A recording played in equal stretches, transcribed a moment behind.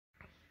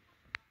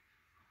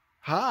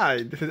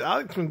Hi, this is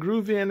Alex from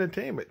Groovy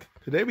Entertainment.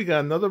 Today we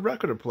got another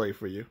record to play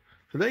for you.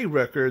 Today's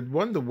record,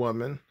 Wonder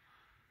Woman,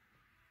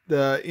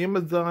 the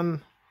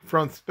Amazon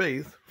from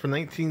Space from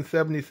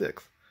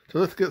 1976. So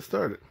let's get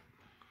started.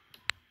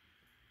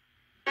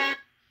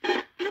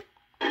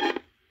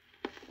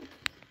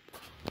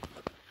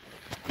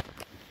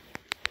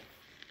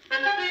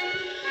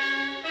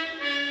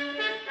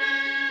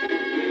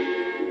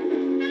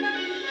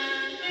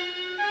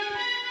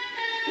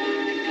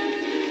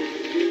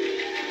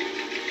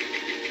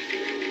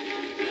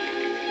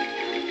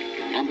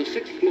 On the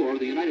 6th floor of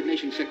the United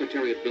Nations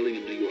Secretariat building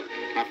in New York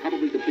are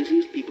probably the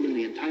busiest people in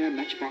the entire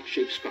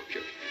matchbox-shaped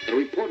structure. The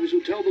reporters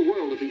who tell the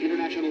world of the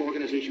international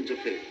organization's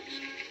affairs.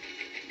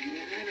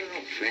 I don't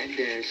know, Fred.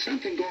 There's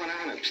something going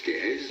on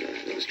upstairs.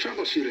 Those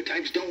troubleshooter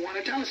types don't want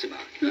to tell us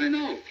about. I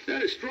know.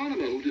 That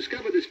astronomer who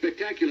discovered the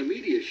spectacular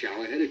meteor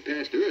shower headed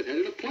past Earth had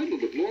an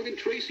appointment with Morgan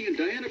Tracy and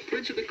Diana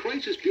Prince at the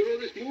Crisis Bureau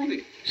this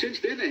morning. Since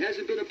then, there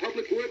hasn't been a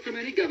public word from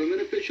any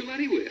government official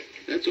anywhere.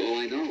 That's all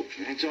I know.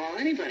 That's all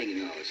anybody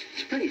knows.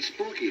 It's pretty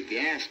spooky if you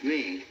ask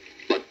me.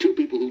 But two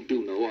people who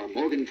do know are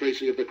Morgan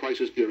Tracy of the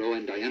Crisis Bureau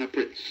and Diana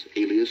Prince,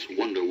 alias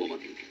Wonder Woman.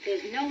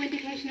 There's no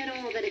indication at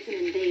all that it's an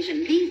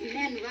invasion. These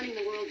men running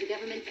the world's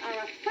governments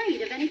are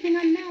afraid of anything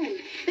unknown.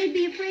 They'd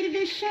be afraid of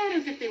their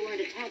shadows if they weren't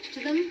attached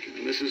to them.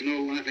 This is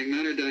no laughing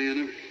matter,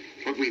 Diana.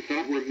 What we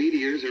thought were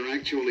meteors are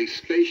actually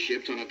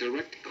spaceships on a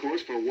direct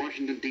course for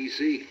Washington,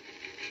 D.C.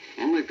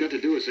 All they've got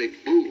to do is say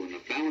boo, and the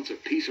balance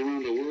of peace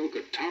around the world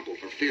could topple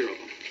for fear of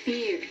them.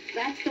 Fear.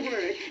 That's the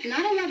word. Not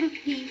a love of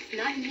peace,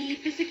 not need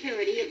for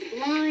security. It's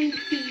blind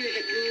fear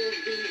that rules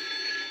these...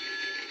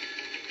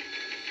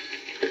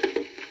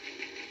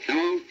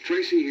 Hello,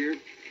 Tracy here.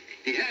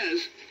 He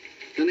has.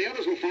 Then the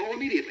others will follow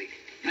immediately.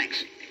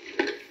 Thanks.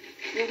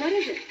 Well, what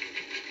is it?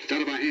 It's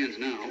out of our hands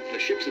now. The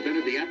ships have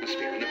entered the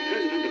atmosphere, and the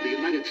President of the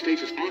United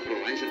States has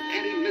authorized an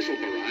anti-missile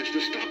barrage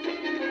to stop them.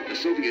 The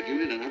Soviet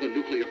Union and other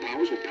nuclear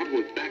powers will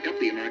probably back up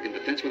the American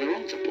defense with their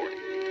own support.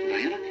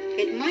 Diana?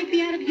 It might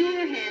be out of your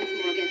hands,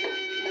 Morgan,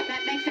 but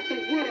that makes it the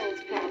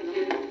world's problem.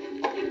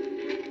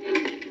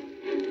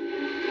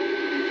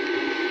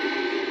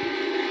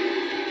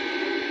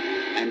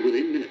 And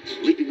within minutes,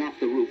 leaping off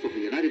the roof of the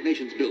United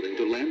Nations building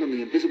to land on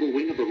the invisible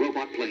wing of the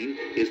robot plane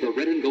is the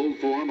red and gold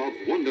form of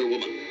Wonder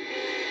Woman.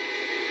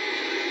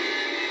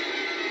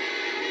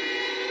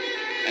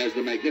 As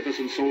the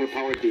magnificent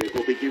solar-powered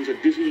vehicle begins a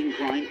dizzying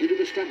climb into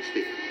the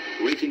stratosphere,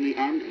 racing the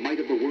armed might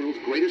of the world's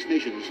greatest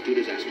nations to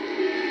disaster.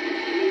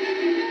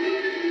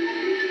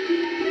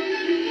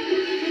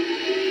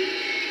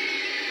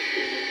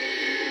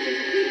 There's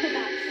a group of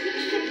about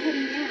 6 ships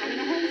heading down and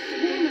a whole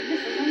swarm of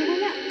missiles on the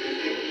way up.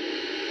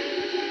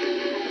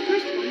 The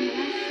first one, the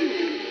Lasso.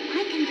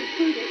 I can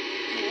defeat it.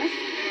 Yes,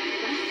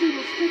 Lasso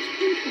will stretch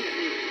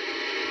infinitely.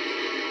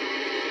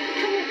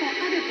 Come with that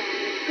other bomb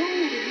with gold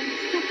and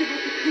indestructible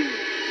cocoon,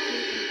 so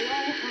you can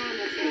blow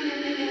harmlessly.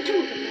 2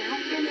 of them now.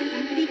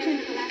 One at each end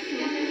of the Lasso.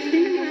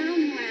 Spin them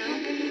round and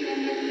round.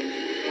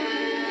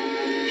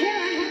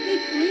 Tara, help me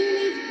fling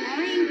these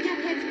flying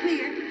deathheads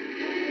clear.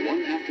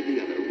 One after the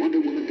other,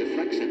 Wonder Woman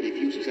deflects and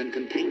defuses and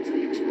contains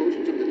the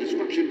explosions of the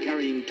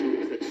destruction-carrying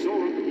tubes that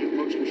soar up at the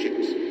approaching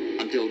ships,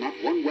 until not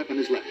one weapon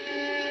is left.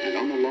 And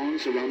on the lawn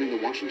surrounding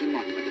the Washington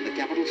Monument in the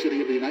capital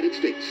city of the United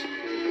States,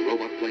 the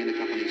robot plane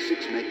accompanies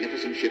 6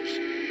 magnificent ships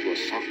to a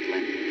soft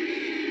landing.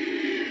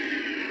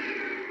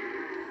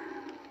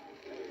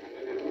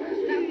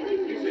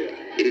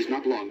 It is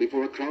not long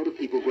before a crowd of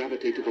people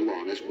gravitate to the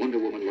lawn as Wonder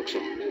Woman looks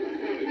on.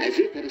 As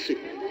if at a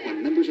signal,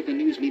 when members of the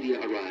news media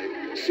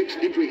arrive, 6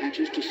 entry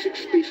hatches to 6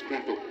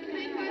 spacecraft open.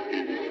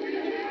 And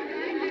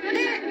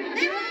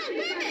They're all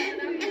women,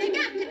 and they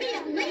got to be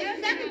at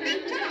least 7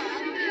 feet tall.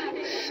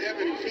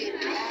 7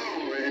 feet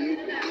tall and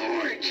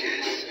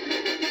gorgeous.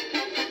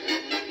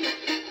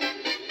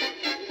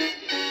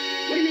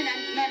 Women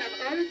and men of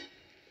Earth,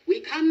 we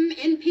come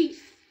in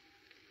peace.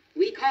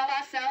 We call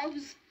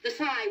ourselves the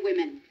Psi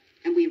Women,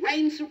 and we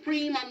reign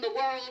supreme on the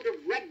world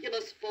of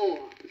Regulus IV.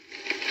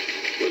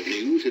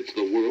 the news hits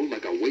the world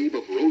like a wave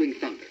of rolling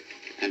thunder.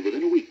 And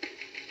within a week,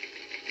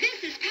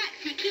 This is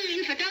Patsy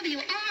Keene for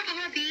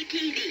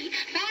WRRB-TV.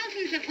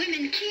 Thousands of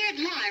women cheered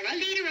Lyra,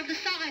 leader of the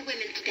Psi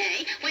Women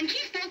today, when she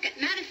spoke at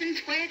Madison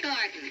Square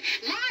Garden.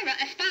 Lyra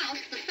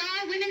espoused the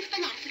Psi Women's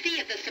philosophy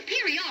of the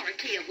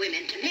superiority of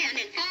women to men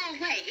in all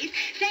ways,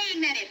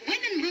 saying that if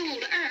women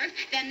ruled Earth,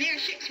 then their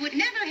ships would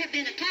never have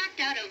been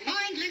attacked out of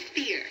mindless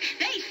fear.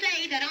 They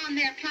say that on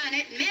their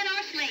planet, men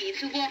are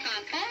slaves who walk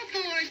on all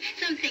fours,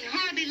 something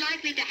hardly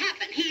likely to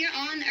happen here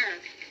on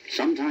Earth.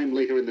 sometime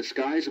later in the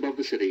skies above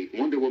the city,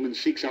 Wonder Woman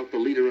seeks out the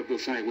leader of the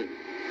Psi Women.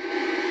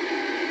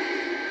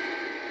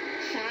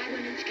 Psi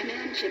Women's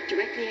command ship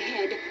directly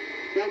ahead.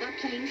 Robot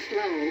plane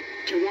slow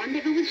to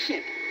rendezvous with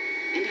ship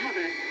and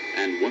hover.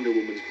 And Wonder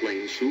Woman's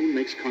plane soon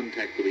makes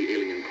contact with the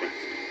alien craft.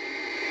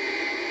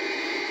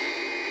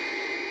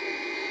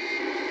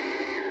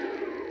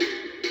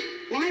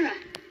 Lyra!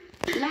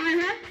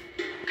 Lyra!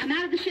 Come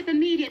out of the ship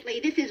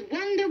immediately. This is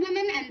Wonder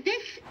Woman, and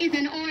this is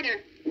an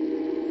order.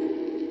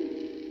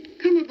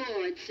 Come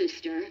aboard,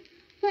 sister.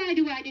 Why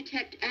do I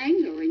detect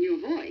anger in your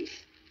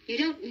voice? You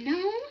don't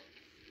know?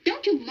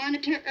 Don't you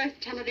monitor Earth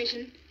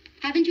television?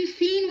 Haven't you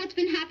seen what's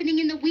been happening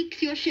in the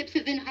weeks your ships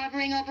have been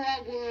hovering over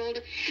our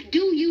world?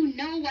 Do you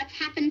know what's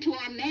happened to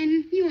our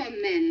men? Your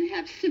men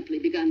have simply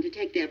begun to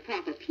take their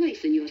proper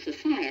place in your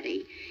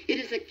society. It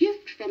is a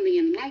gift from the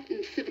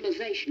enlightened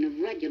civilization of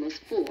Regulus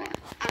IV.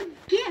 A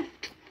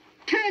gift?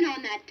 Turn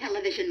on that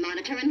television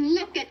monitor and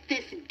look at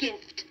this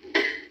gift.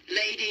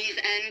 Ladies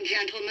and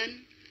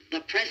gentlemen,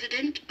 the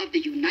President of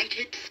the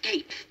United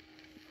States.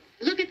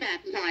 Look at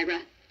that,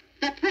 Lyra.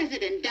 The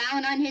president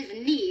down on his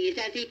knees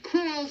as he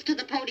crawls to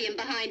the podium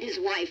behind his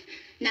wife.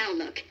 Now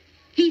look.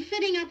 He's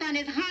sitting up on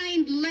his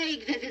hind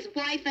legs as his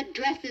wife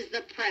addresses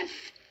the press.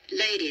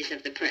 Ladies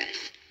of the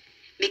press,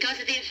 because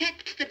of the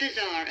effects the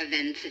bizarre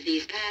events of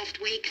these past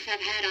weeks have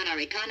had on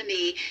our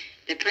economy,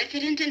 the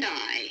President and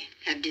I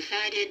have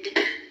decided...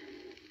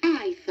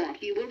 I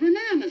thought you were an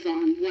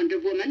Amazon, Wonder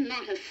Woman,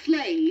 not a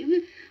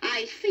slave.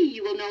 I see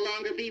you will no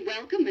longer be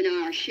welcome in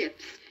our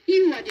ships.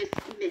 You are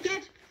dismissed.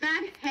 Get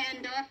that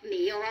hand off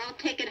me, or I'll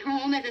take it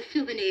home as a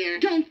souvenir.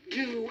 Don't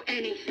do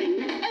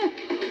anything. Oh.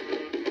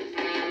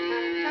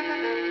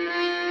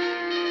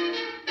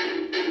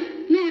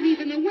 Not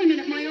even the women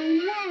of my own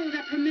world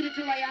are permitted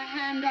to lay a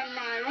hand on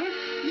Lyra.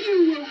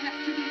 You will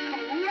have to be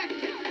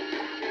corrected.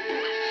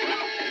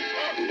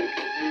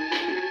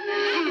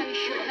 I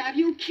should have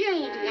you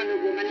killed, Wonder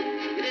Woman.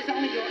 It is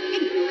only your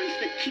ignorance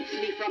that keeps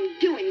me from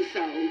doing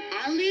so.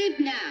 I'll leave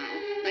now,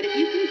 but if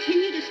you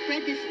continue to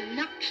spread this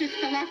noxious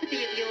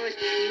philosophy of yours,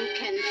 you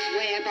can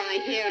swear by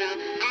Hera,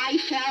 I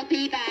shall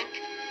be back.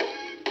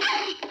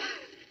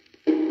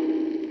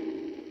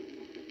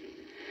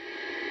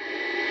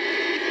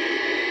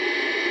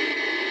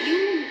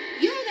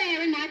 You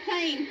there in my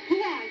plane.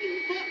 Who are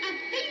you? For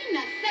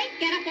Athena's sake,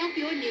 get up off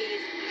your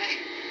knees.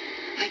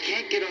 I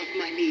can't get off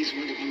my knees,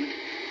 Wonder Woman.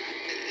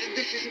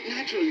 This isn't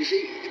natural, you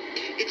see.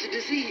 It's a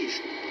disease.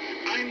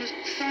 I'm a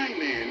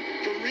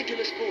Psy-Man from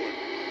Regulus IV.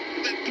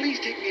 Please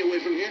take me away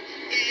from here.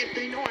 If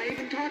they know I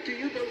even talked to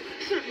you, they'll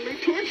certainly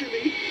torture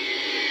me.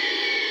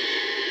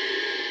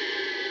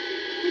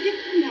 I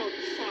didn't know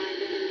the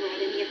Psy-Women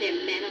brought any of their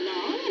men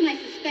along, and I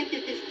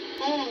suspected this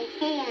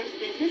all-fours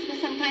business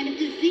was some kind of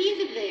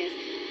disease of theirs.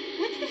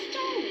 What's the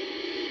story?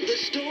 The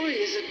story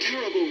is a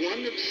terrible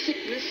one of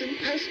sickness and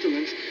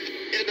pestilence,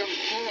 and a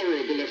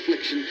horrible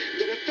affliction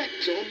that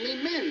affects only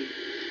men.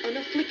 An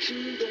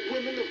affliction the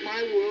women of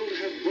my world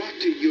have brought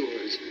to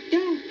yours.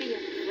 Don't be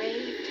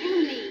afraid.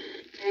 Tell me.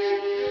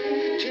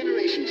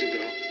 Generations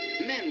ago,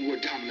 men were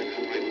dominant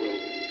on my world,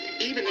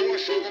 even more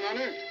so than on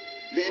Earth.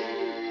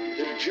 Then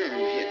the germ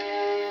hit.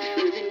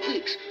 Within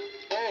weeks,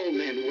 all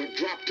men were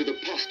dropped to the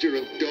posture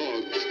of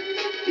dogs.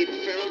 It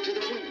fell to the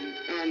women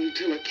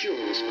until a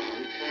cure was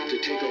found to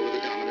take over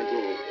the dominant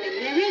role. And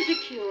there is a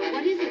cure.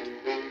 What is it?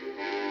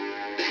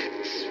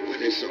 That's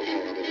what is so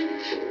horrible.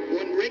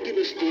 When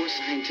Regulus IV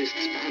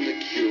scientists found a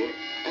cure,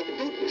 a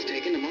vote was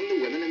taken among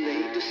the women and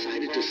they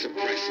decided to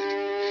suppress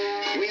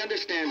it. We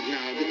understand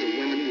now that the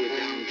women were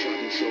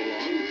downtrodden so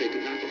long that they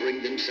could not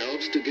bring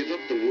themselves to give up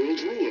the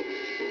world's rule.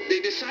 They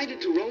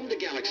decided to roam the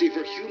galaxy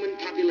for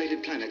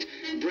human-populated planets,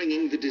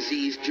 bringing the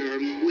disease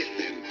germ with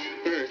them.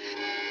 Earth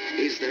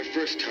is their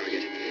first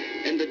target,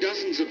 and the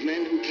dozens of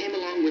men who came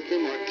along with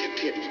them are kept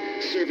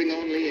hidden, serving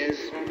only as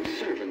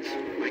servants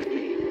like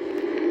me.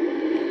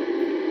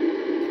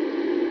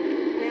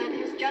 Well,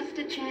 there's just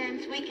a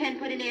chance we can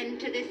put an end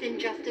to this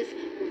injustice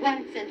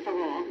once and for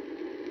all.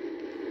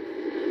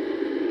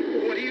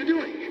 What are you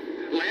doing?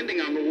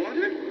 Landing on the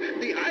water?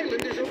 The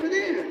island is over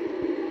there.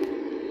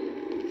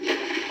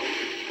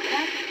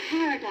 That's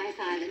Paradise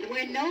Island,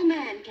 where no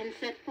man can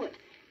set foot.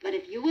 But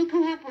if you will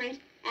cooperate,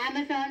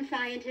 Amazon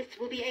scientists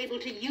will be able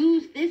to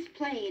use this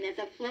plane as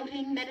a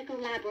floating medical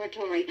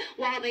laboratory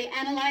while they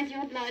analyze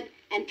your blood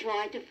and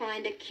try to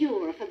find a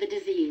cure for the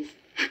disease.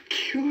 A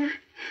cure?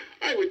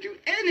 I would do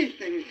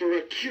anything for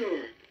a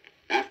cure.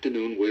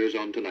 Afternoon wears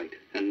on to night,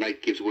 and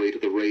night gives way to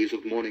the rays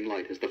of morning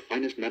light as the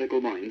finest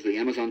medical minds the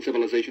Amazon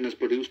civilization has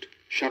produced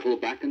shuttle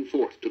back and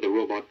forth to the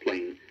robot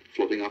plane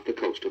floating off the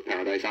coast of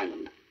Paradise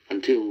Island,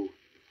 until...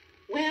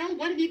 Well,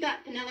 what have you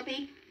got,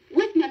 Penelope?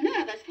 With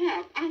Minerva's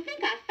help, I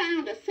think I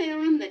found a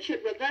serum that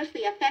should reverse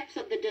the effects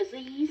of the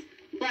disease,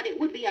 but it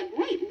would be a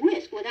great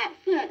risk without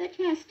further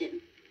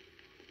testing.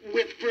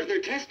 With further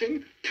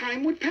testing,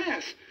 time would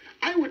pass.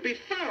 I would be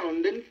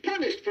found and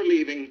punished for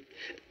leaving.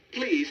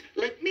 Please,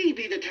 let me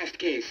be the test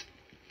case.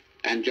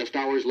 And just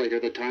hours later,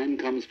 the time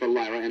comes for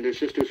Lyra and her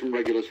sisters from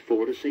Regulus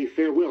IV to say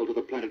farewell to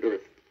the planet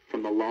Earth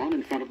from the lawn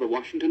in front of the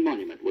Washington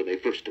Monument where they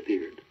first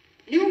appeared.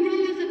 New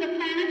rulers of the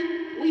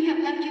planet, we have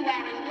left you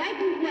our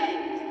enlightened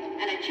ways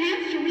and a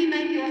chance to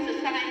remake your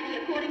society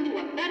according to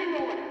a better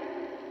order.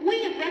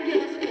 We of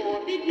Regulus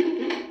IV bid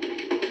you...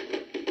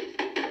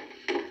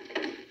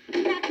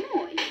 That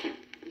noise.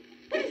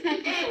 What is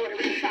that disorder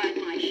inside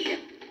my ship?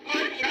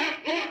 What is it?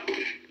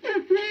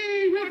 We're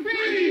free! We're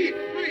free!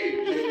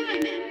 Free! The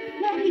Psy-Men,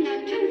 walking on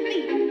 2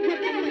 feet,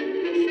 rebelling.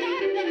 Stop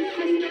them,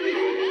 sisters!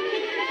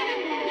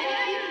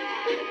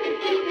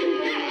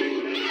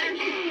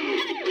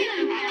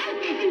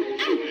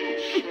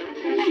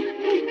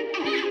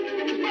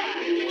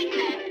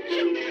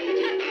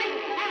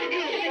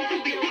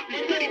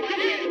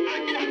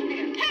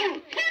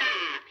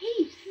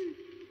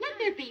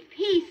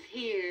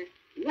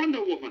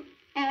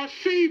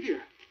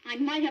 savior. I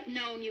might have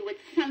known you would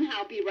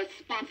somehow be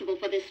responsible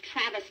for this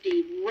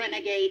travesty,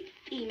 renegade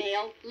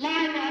female.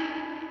 Lyra,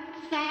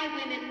 Psy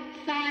women,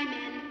 Psy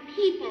men,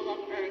 people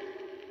of Earth.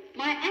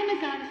 My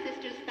Amazon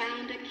sisters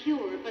found a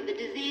cure for the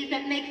disease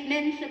that makes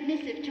men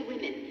submissive to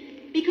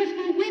women. Because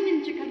for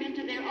women to come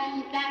into their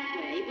own that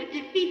way would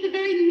defeat the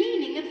very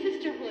meaning of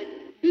sisterhood.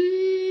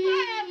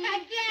 Oh,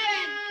 forget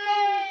it!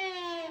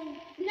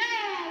 No!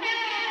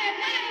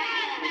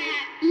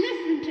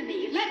 Listen to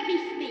me. Let me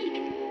speak.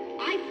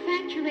 I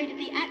saturated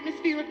the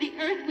atmosphere of the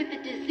Earth with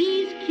the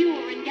disease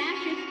cure in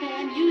gaseous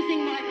form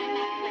using my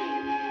robot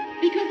plane.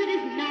 Because it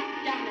is not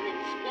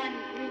dominance, one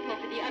group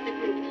over the other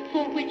group,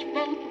 for which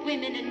both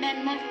women and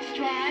men must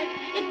strive.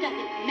 It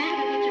doesn't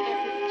matter which of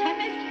us is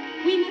toughest.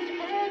 We must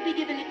all be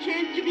given a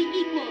chance to be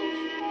equals.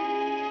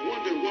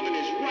 Wonder Woman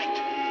is right.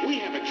 We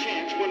have a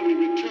chance when we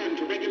return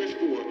to Regular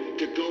Spore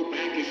to go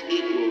back as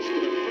equals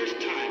for the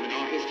first time in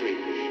our history.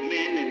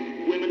 Men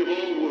and women of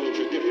all worlds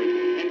are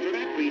different, and for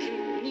that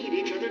reason, need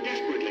each other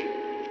desperately.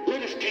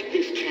 Let us take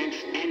this chance,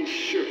 and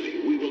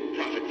surely we will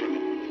profit from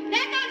it.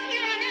 That goes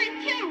here on Earth,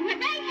 too.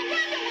 Hooray for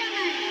Wonder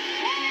Woman!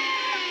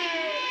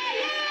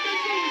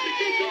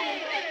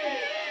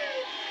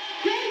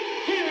 Great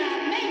Hera,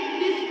 make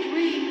this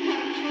dream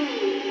come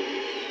true.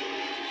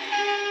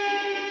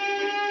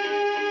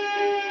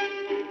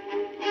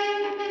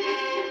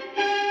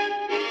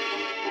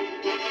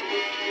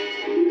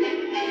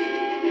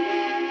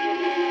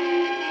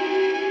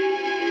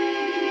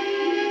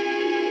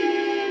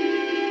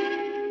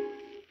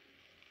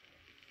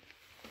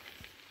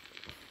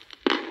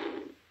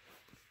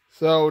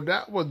 So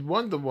that was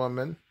Wonder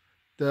Woman,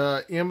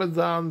 the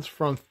Amazons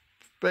from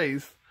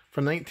Space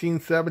from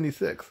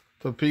 1976.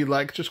 So please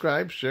like,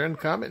 subscribe, share, and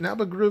comment, and have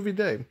a groovy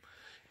day.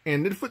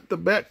 And this is what the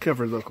back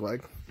cover look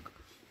like.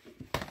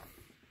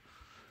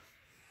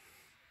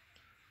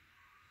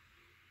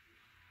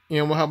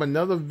 And we'll have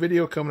another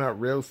video coming out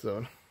real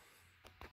soon.